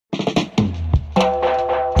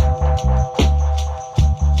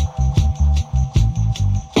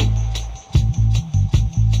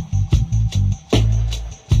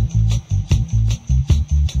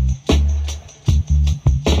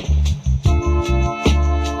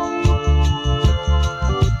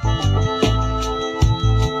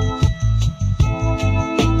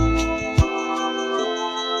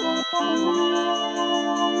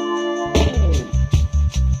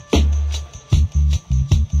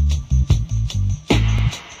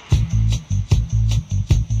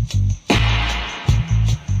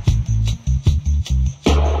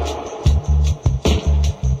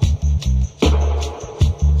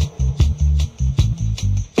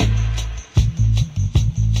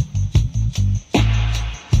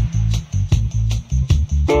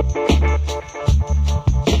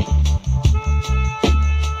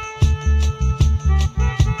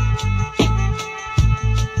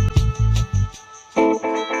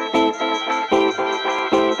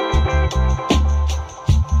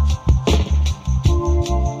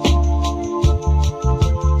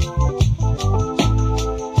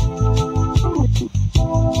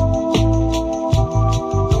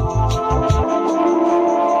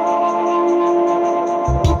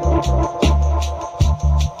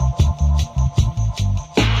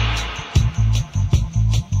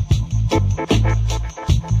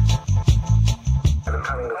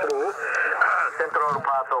all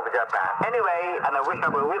parts of Japan. Anyway, and I wish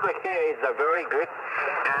our weather here is very good,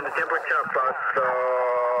 and the temperature plus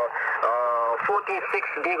 46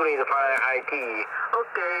 degrees Fahrenheit. Okay,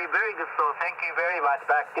 very good. So thank you very much.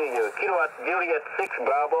 Back to you. Kilowatt Juliet 6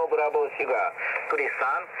 Bravo Bravo Sugar. Chris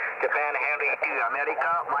San, Japan Henry 2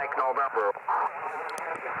 America, Mike November.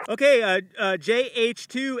 Okay,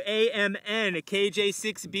 JH2AMN,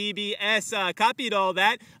 KJ6BBS, copied all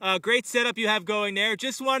that. Great setup you have going there.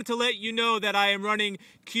 Just wanted to let you know that I am running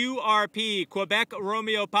QRP, Quebec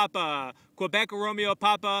Romeo Papa. Quebec Romeo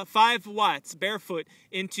Papa, 5 watts, barefoot,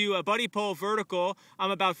 into a buddy pole vertical. I'm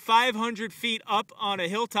about 500 feet up on a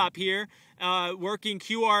hilltop here, working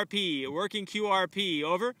QRP,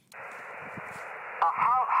 over.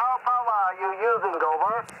 How power are you using,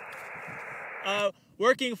 over?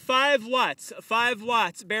 Working 5 watts,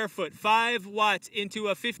 barefoot, 5 watts into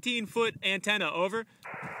a 15-foot antenna, over.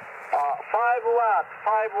 5 watts,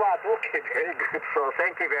 okay, very good, so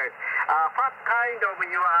thank you very much. What kind of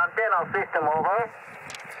your antenna system, over?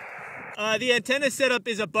 The antenna setup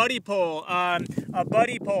is a buddy pole, It doesn't care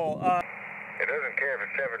if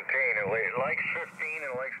it's 17, it likes 15,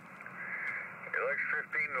 it likes 15,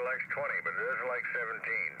 it likes 20, but it doesn't like 17,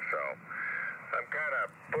 so I'm kind of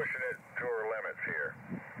pushing it to our limits here.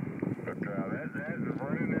 But that's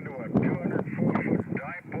running into a 204-foot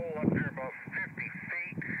dipole up there about 50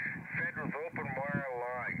 feet, fed with open wire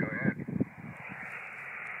line. Go ahead.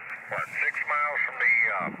 What, 6 miles from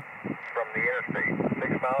the interstate?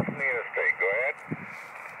 6 miles from the interstate. Go ahead.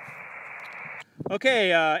 Okay,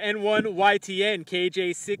 N1YTN,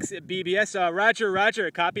 KJ6BBS,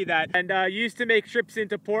 Roger, copy that. And used to make trips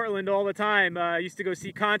into Portland all the time. Used to go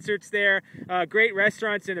see concerts there. Great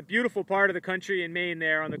restaurants in a beautiful part of the country in Maine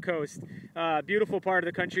there on the coast. Beautiful part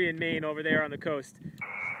of the country in Maine over there on the coast.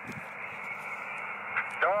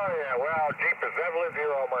 Oh yeah, well, jeepers, I've lived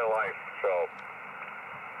here all my life, so,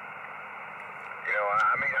 you know,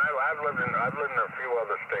 I mean, I've lived in a few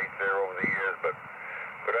other states there over the years, but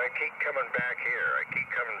I keep coming back here.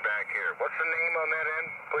 What's the name on that end,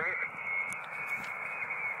 please?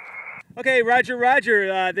 Okay, Roger.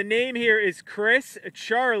 The name here is Chris,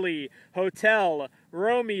 Charlie, Hotel,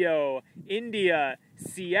 Romeo, India,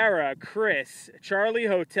 Sierra, Chris, Charlie,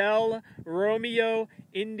 Hotel, Romeo,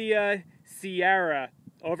 India, Sierra.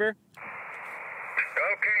 Over.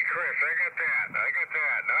 Okay, Chris, I got that. Not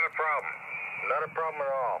a problem. Not a problem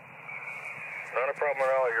at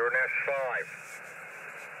all. You're an S5.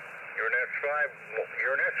 You're an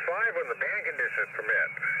S5 when the band conditions permit.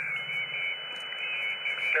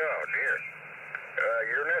 Oh, dear.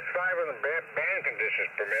 You're an S5 when the band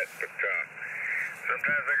conditions permit, but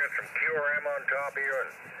sometimes I got some QRM on top of you,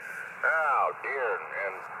 and oh, dear,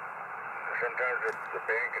 and sometimes the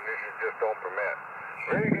band conditions just don't permit.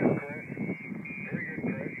 Very good, Chris.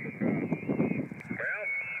 Well,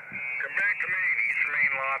 come back to Maine, eat some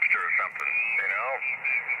Maine lobster or something, you know?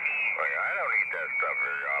 Like, I don't eat that stuff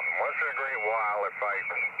very often. Once in a great while, if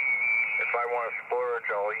I want to splurge,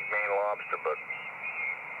 I'll eat Maine lobster, but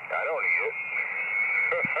I don't eat it.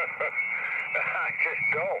 I just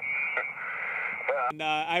don't. And,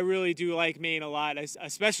 I really do like Maine a lot,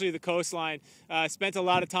 especially the coastline. Spent a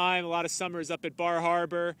lot of time, a lot of summers up at Bar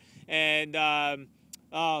Harbor, and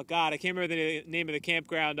oh God, I can't remember the name of the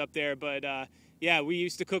campground up there, but yeah, we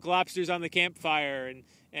used to cook lobsters on the campfire,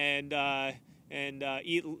 we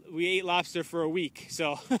ate lobster for a week,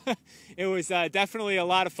 so it was definitely a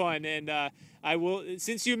lot of fun. And I will,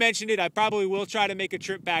 since you mentioned it, I probably will try to make a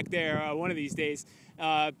trip back there one of these days.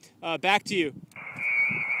 Back to you.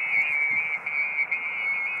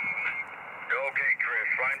 Okay, Chris,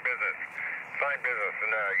 fine business.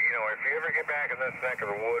 And you know, if you ever get back in this neck of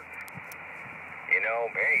the woods, you know,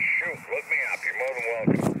 hey, shoot, look me up. You're more than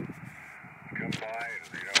welcome. Come by and,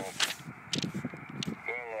 you know,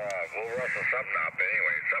 we'll rustle something up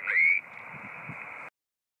anyway, something to